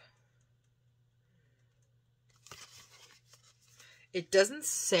waterproof. It doesn't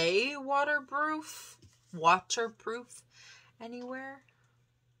say waterproof anywhere.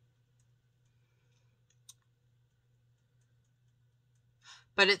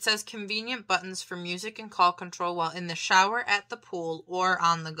 But it says convenient buttons for music and call control while in the shower, at the pool, or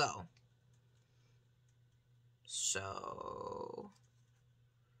on the go. So,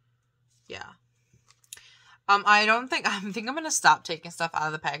 yeah. I think I'm going to stop taking stuff out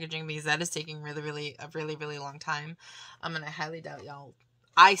of the packaging because that is taking a really long time. And I highly doubt y'all.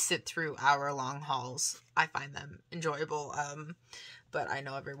 I sit through hour-long hauls. I find them enjoyable. But I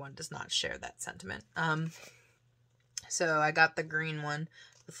know everyone does not share that sentiment. So I got the green one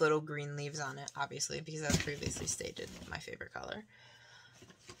with little green leaves on it, obviously, because as previously stated, my favorite color.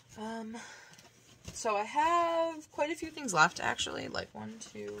 So I have quite a few things left, actually. Like 1,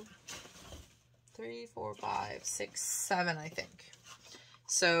 2... 3, 4, 5, 6, 7, I think.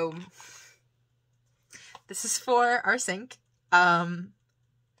 So, this is for our sink,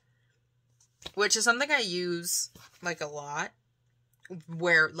 which is something I use, like, a lot,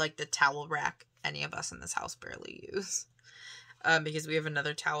 where, like, the towel rack, any of us in this house barely use, because we have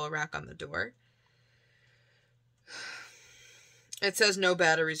another towel rack on the door. It says no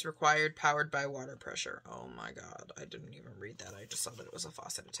batteries required, powered by water pressure. Oh my god, I didn't even read that. I just saw that it was a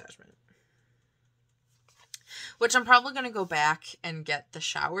faucet attachment. Which I'm probably going to go back and get the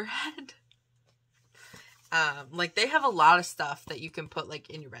shower head. Like, they have a lot of stuff that you can put, like,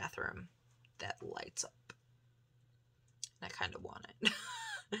 in your bathroom that lights up. And I kind of want it.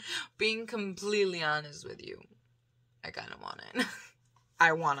 Being completely honest with you, I kind of want it.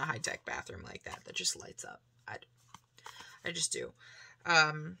 I want a high-tech bathroom like that just lights up. I just do.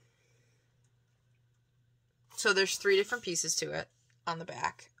 So there's 3 different pieces to it on the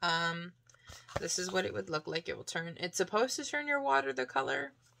back. This is what it would look like. It will turn. It's supposed to turn your water the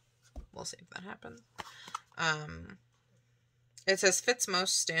color. We'll see if that happens. It says fits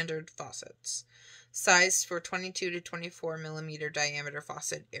most standard faucets. Sized for 22 to 24 millimeter diameter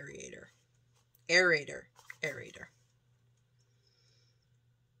faucet aerator. Aerator.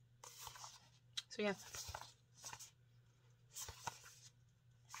 So yeah.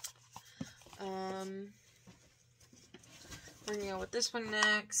 We're gonna go with this one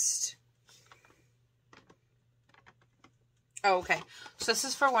next. Oh, okay. So this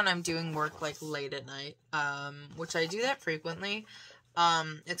is for when I'm doing work like late at night, which I do that frequently.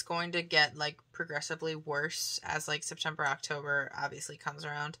 It's going to get like progressively worse as like September, October obviously comes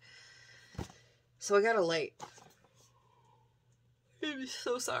around. So I got a light. I'm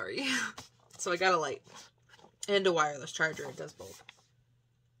so sorry. So I got a light and a wireless charger. It does both.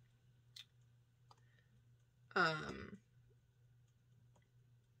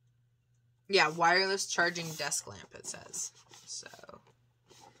 Yeah, wireless charging desk lamp, it says. So,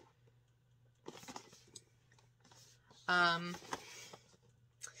 I'm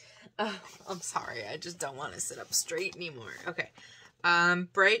sorry, I just don't want to sit up straight anymore. Okay.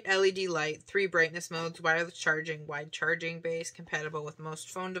 Bright LED light, 3 brightness modes, wireless charging, wide charging base, compatible with most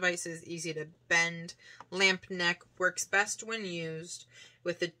phone devices, easy to bend, lamp neck, works best when used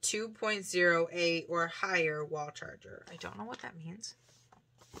with a 2.0A or higher wall charger. I don't know what that means.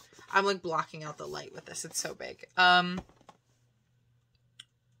 I'm like blocking out the light with this. It's so big.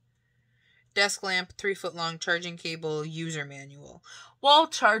 Desk lamp, 3-foot long charging cable, user manual. Wall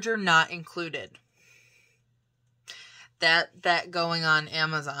charger not included. That going on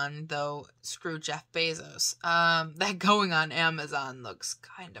Amazon, though, screw Jeff Bezos. That going on Amazon looks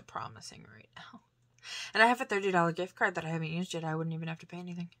kind of promising right now. And I have a $30 gift card that I haven't used yet. I wouldn't even have to pay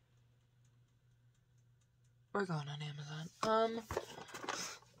anything. We're going on Amazon.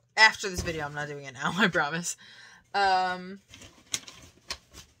 After this video, I'm not doing it now, I promise. I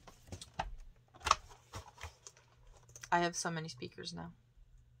have so many speakers now.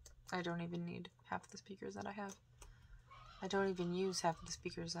 I don't even need half the speakers that I have. I don't even use half of the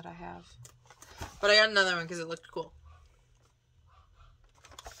speakers that I have. But I got another one because it looked cool.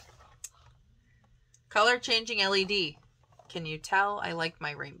 Color changing LED. Can you tell? I like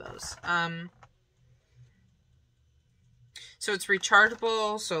my rainbows. So it's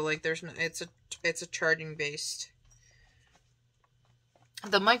rechargeable, so like there's no, it's a charging based.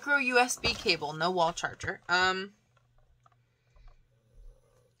 The micro USB cable, no wall charger.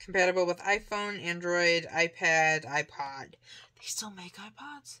 Compatible with iPhone, Android, iPad, iPod. They still make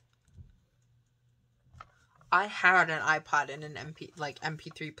iPods? I had an iPod and an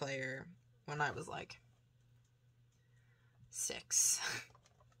MP3 player when I was like 6.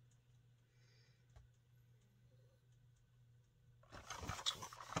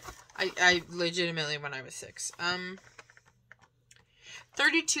 I legitimately when I was 6.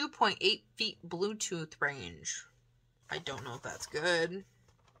 32.8 feet Bluetooth range. I don't know if that's good.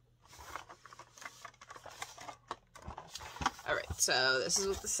 Alright, so this is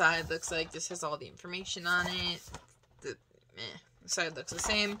what the side looks like. This has all the information on it. The side looks the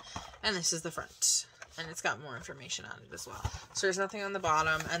same. And this is the front. And it's got more information on it as well. So there's nothing on the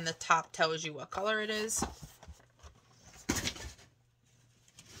bottom. And the top tells you what color it is.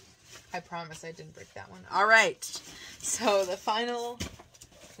 I promise I didn't break that one. Alright. So the final...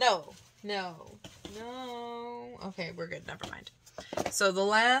 No. Okay, we're good. Never mind. So the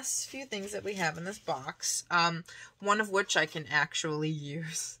last few things that we have in this box, one of which I can actually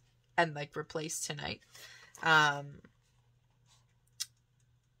use and like replace tonight.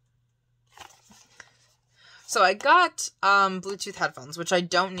 So I got Bluetooth headphones, which I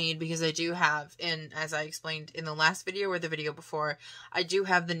don't need because I do have, as I explained in the last video or the video before, I do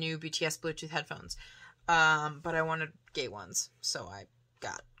have the new BTS Bluetooth headphones. But I wanted gay ones, so I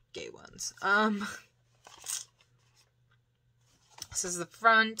got gay ones. This is the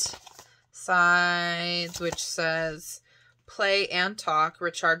front, sides, which says play and talk,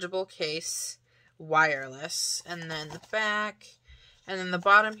 rechargeable case, wireless, and then the back. And then the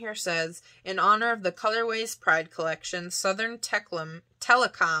bottom here says, in honor of the Colorways Pride Collection, Southern Telecom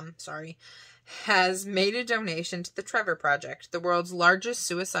has made a donation to the Trevor Project, the world's largest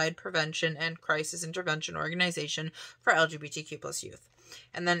suicide prevention and crisis intervention organization for LGBTQ+ youth.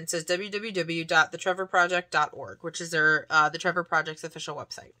 And then it says www.thetrevorproject.org, which is their the Trevor Project's official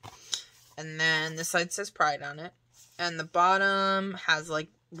website. And then this side says Pride on it. And the bottom has like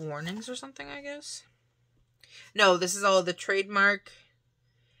warnings or something, I guess. No, this is all the trademark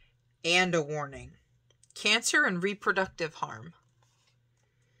and a warning. Cancer and reproductive harm.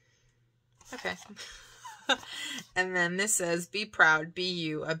 Okay. And then this says, be proud, be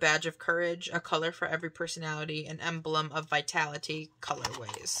you, a badge of courage, a color for every personality, an emblem of vitality,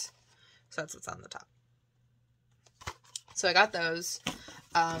 colorways. So that's what's on the top. So I got those,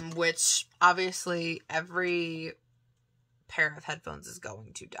 which obviously every pair of headphones is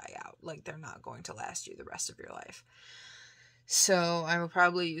going to die out. Like, they're not going to last you the rest of your life. So I will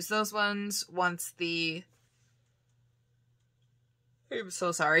probably use those ones once the... I'm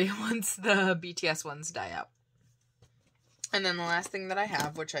so sorry. Once the BTS ones die out. And then the last thing that I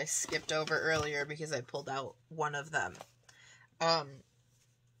have, which I skipped over earlier because I pulled out one of them.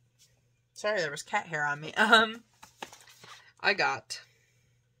 Sorry, there was cat hair on me. I got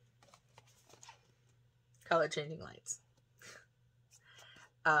color changing lights.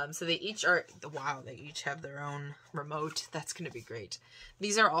 So they each are, wow, they each have their own remote. That's going to be great.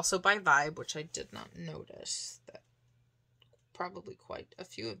 These are also by Vibe, which I did not notice. That probably quite a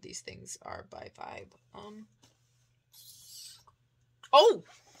few of these things are by Vibe. Oh!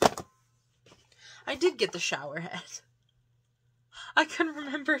 I did get the shower head. I couldn't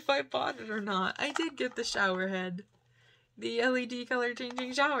remember if I bought it or not. I did get the shower head. The LED color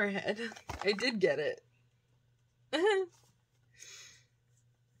changing shower head. I did get it. I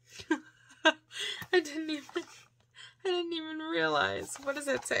didn't even realize. What does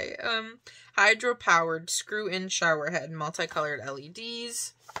it say? Hydro powered screw in shower head, multicolored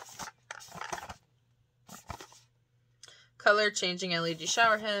LEDs. Color changing LED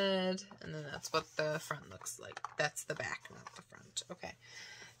shower head. And then that's what the front looks like. That's the back, not the front. Okay.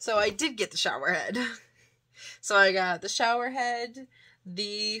 So I did get the shower head. So I got the shower head,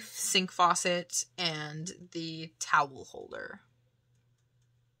 the sink faucet, and the towel holder.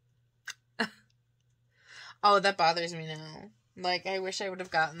 Oh, that bothers me now. Like, I wish I would have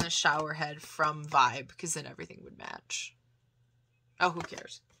gotten the shower head from Vibe, because then everything would match. Oh, who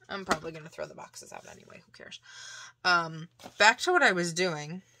cares? I'm probably going to throw the boxes out anyway. Who cares? Back to what I was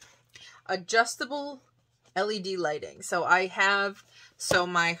doing. Adjustable LED lighting. So I have,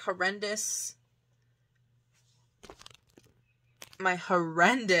 my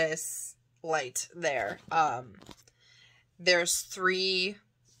horrendous light there. There's three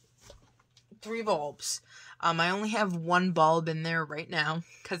bulbs. I only have one bulb in there right now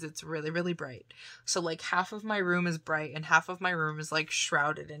because it's really, really bright. So, like, half of my room is bright and half of my room is, like,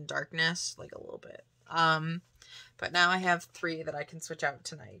 shrouded in darkness, like, a little bit. But now I have 3 that I can switch out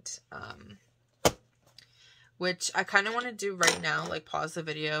tonight. Which I kind of want to do right now, like, pause the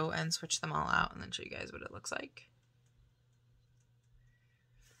video and switch them all out and then show you guys what it looks like.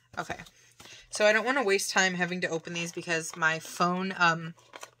 Okay. So I don't want to waste time having to open these because my phone,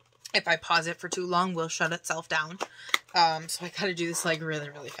 if I pause it for too long, will shut itself down. So I gotta do this, like, really,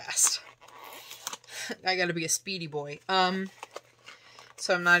 really fast. I gotta be a speedy boy.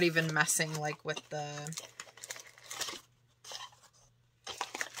 So I'm not even messing, like, with the...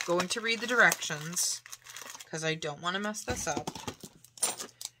 Going to read the directions, because I don't want to mess this up.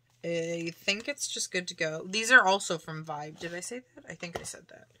 I think it's just good to go. These are also from Vibe. Did I say that? I think I said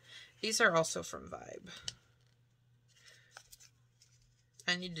that. These are also from Vibe.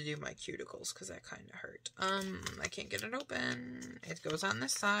 I need to do my cuticles because that kind of hurt. I can't get it open. It goes on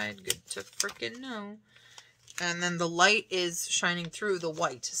this side. Good to freaking know. And then the light is shining through the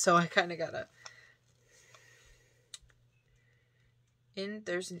white, so I kind of gotta...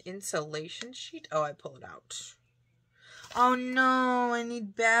 There's an insulation sheet. Oh, I pull it out. Oh no, I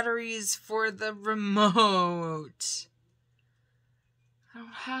need batteries for the remote. I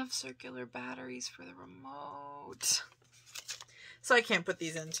don't have circular batteries for the remote. So I can't put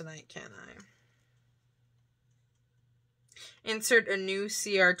these in tonight, can I? Insert a new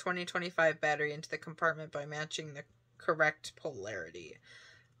CR 2025 battery into the compartment by matching the correct polarity.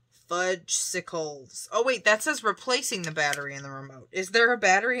 Fudgesicles. Oh wait, that says replacing the battery in the remote. Is there a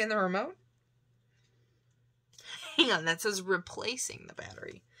battery in the remote? Hang on, that says replacing the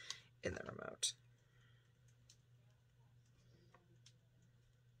battery in the remote.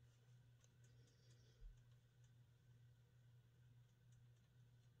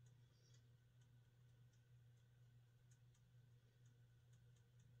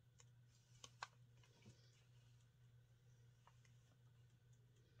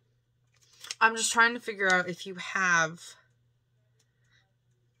 I'm just trying to figure out if you have...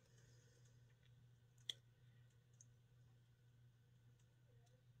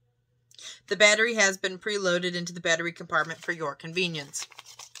 The battery has been preloaded into the battery compartment for your convenience.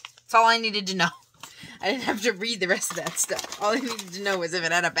 That's all I needed to know. I didn't have to read the rest of that stuff. All I needed to know was if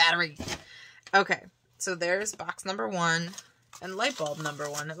it had a battery. Okay, so there's box number 1 and light bulb number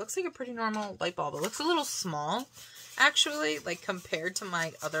 1. It looks like a pretty normal light bulb. It looks a little small, actually, like compared to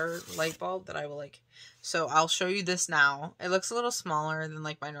my other light bulb that I will like. So I'll show you this now. It looks a little smaller than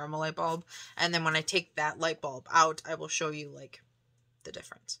like my normal light bulb. And then when I take that light bulb out, I will show you like the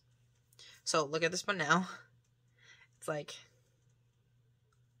difference. So look at this one now. It's like...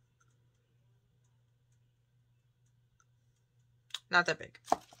 not that big.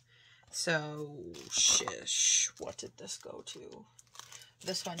 So, shish. What did this go to?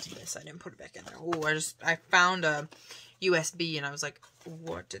 This went to this. I didn't put it back in there. Oh, I found a USB and I was like,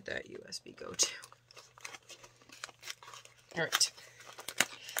 what did that USB go to? Alright.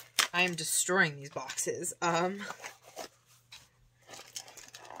 I am destroying these boxes. I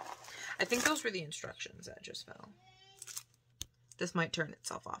think those were the instructions that just fell. This might turn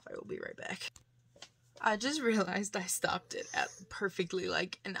itself off. I will be right back. I just realized I stopped it at perfectly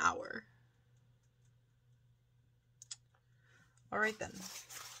like an hour. Alright then.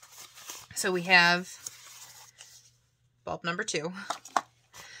 So we have bulb number 2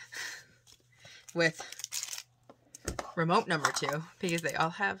 with remote number 2 because they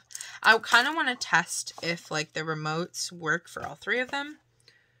all have... I kind of want to test if like the remotes work for all 3 of them,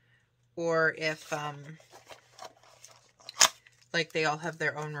 or if like they all have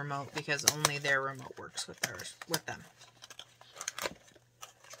their own remote because only their remote works with them.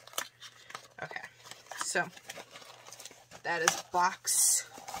 Okay, so that is box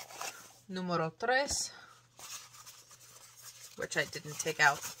numero 3, which I didn't take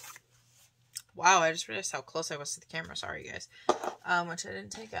out. Wow, I just realized how close I was to the camera. Sorry, guys. Which I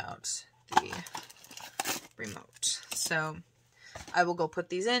didn't take out the remote. So I will go put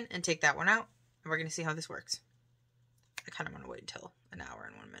these in and take that one out, and we're going to see how this works. I kind of want to wait until an hour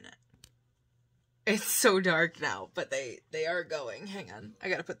and 1 minute. It's so dark now, but they are going. Hang on. I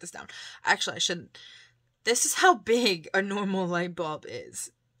got to put this down. Actually, I shouldn't. This is how big a normal light bulb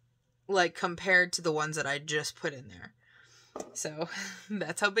is, like, compared to the ones that I just put in there. So,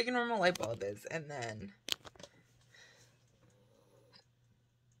 that's how big a normal light bulb is. And then,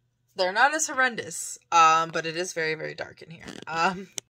 they're not as horrendous, but it is very, very dark in here.